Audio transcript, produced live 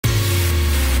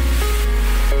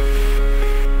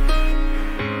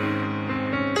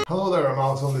Hello there, I'm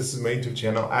Alex, and this is my YouTube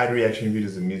channel. I add reaction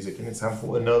videos and music, and it's time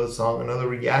for another song, another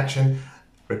reaction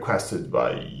requested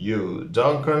by you,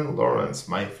 Duncan Laurence,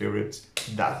 my favorite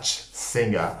Dutch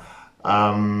singer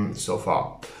so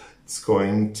far. It's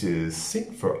going to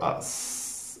sing for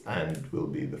us, and it will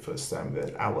be the first time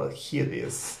that I will hear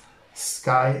this.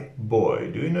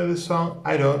 Skyboy. Do you know this song?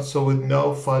 I don't, so with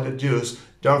no further ado,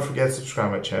 don't forget to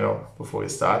subscribe my channel before we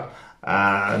start.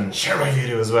 And share my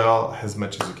video as well as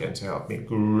much as you can to help me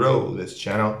grow this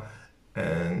channel.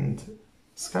 And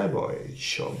Skyboy,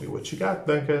 show me what you got,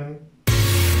 Duncan.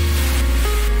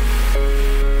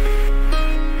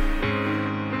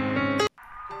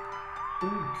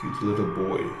 Ooh, cute little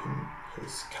boy in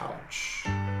his couch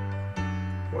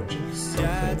watching something.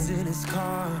 Dad's in his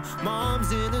car,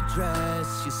 mom's in a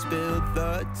dress. She spilled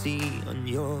the tea on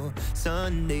your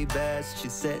Sunday best. She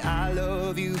said I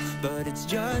love you, but it's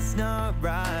just not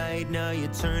right. Now you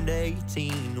turned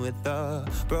 18 with a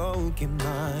broken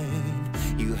mind.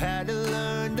 You had to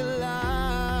learn to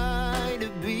lie, to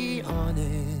be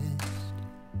honest.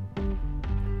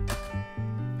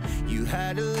 You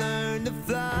had to learn to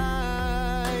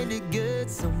fly, to get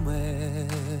somewhere.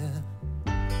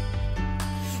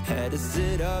 Had to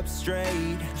sit up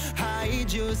straight,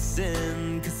 hide your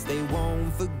sin, cause they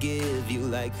won't forgive you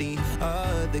like the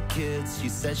other kids. You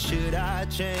said, should I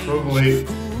change? Probably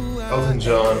Elton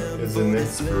John is an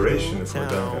inspiration for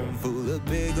Duncan. Full of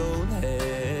big old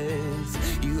heads.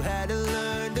 You had to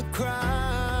learn to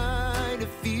cry, to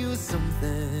feel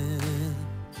something.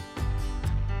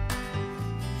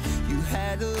 You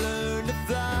had to learn to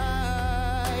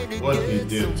fly, to what he get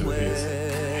did to his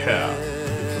hair,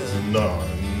 it was naughty.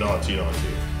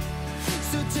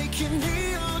 So take your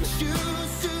neon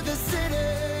shoes to the city.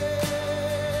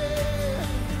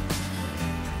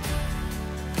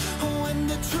 When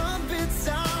the trumpet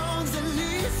sounds, at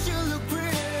least you look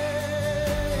pretty.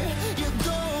 You're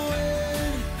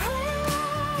going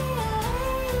high,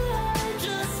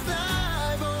 just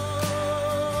fly,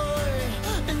 boy.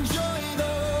 Enjoy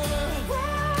the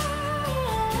ride,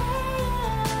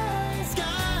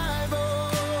 sky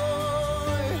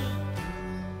boy.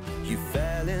 You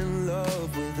fell in love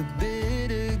with a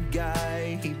bitter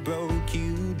guy. He broke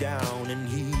you down and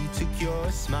he took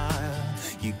your smile.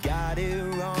 You got it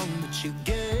wrong, but you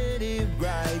get it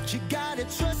right. You gotta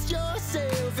trust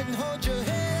yourself and hold your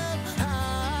head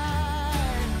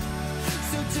high.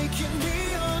 So take your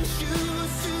neon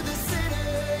shoes to the city.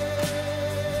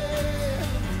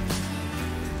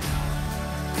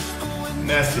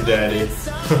 Nasty daddy.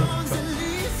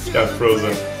 Got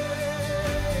frozen.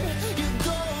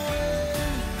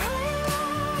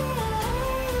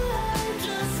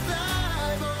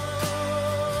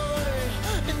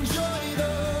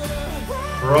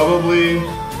 Probably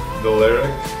the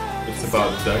lyric, it's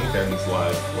about Duncan's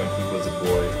life when he was a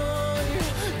boy.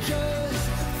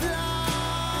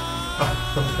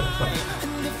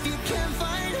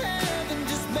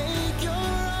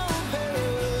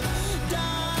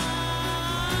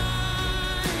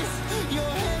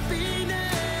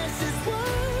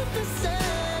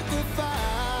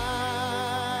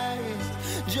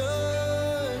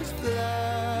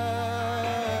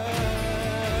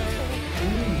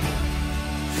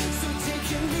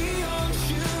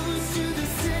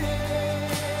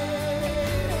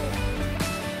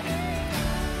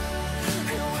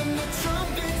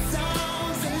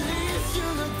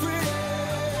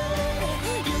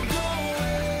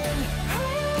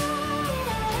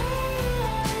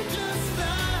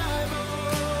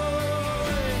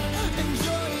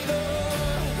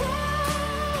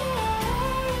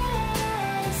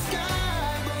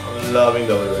 Loving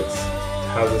the lyrics. It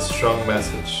has a strong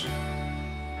message.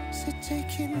 So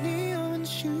take your neon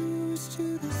shoes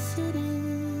to the city.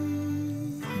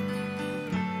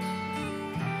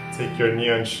 Take your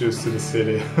neon shoes to the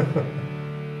city.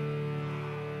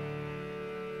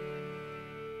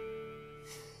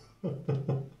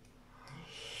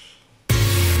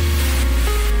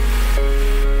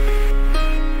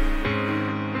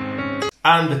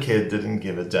 And the kid didn't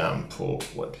give a damn for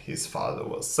what his father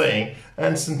was saying,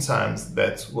 and sometimes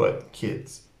that's what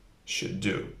kids should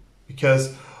do.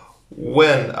 Because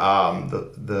when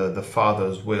the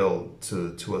father's will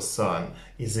to a son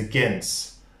is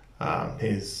against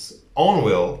his own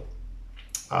will,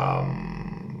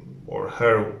 or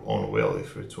her own will,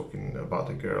 if we're talking about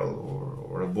a girl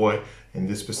or a boy, in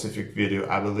this specific video,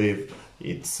 I believe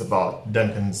it's about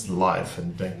Duncan's life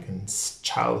and Duncan's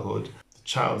childhood.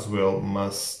 Child's will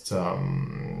must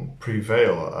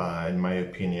prevail, in my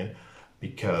opinion,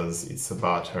 because it's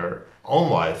about her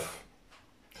own life,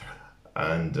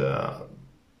 and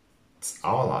it's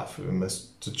our life. We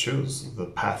must to choose the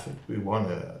path that we want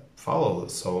to follow.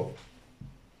 So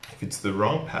if it's the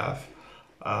wrong path,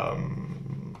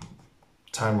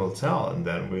 time will tell, and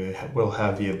then we will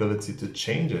have the ability to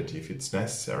change it if it's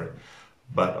necessary.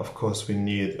 But of course we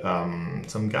need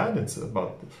some guidance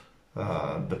about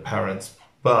the parents.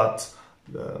 But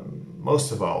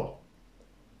most of all,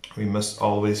 we must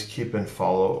always keep and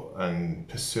follow and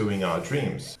pursuing our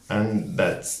dreams. And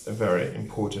that's a very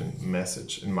important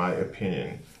message, in my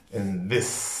opinion, in this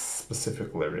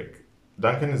specific lyric.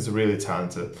 Duncan is really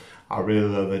talented. I really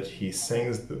love that he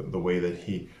sings, the way that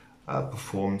he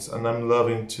performs, and I'm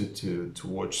loving to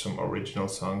watch some original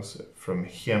songs from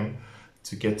him,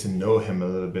 to get to know him a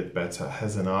little bit better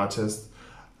as an artist.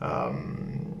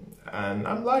 And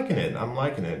I'm liking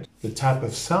it. The type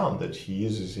of sound that he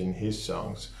uses in his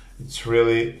songs, it's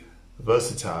really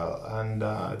versatile, and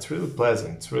it's really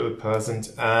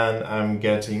pleasant. And I'm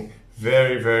getting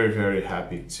very, very, very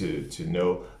happy to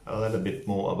know a little bit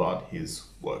more about his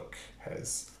work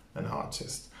as an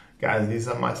artist. Guys, these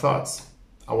are my thoughts.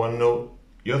 I want to know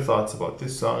your thoughts about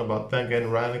this song, about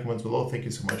Duncan. Write in the comments below. Thank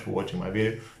you so much for watching my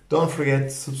video. Don't forget to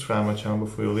subscribe my channel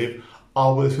before you leave.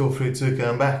 Always feel free to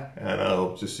come back, and I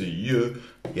hope to see you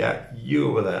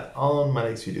over there on my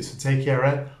next video. So take care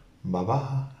and bye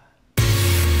bye.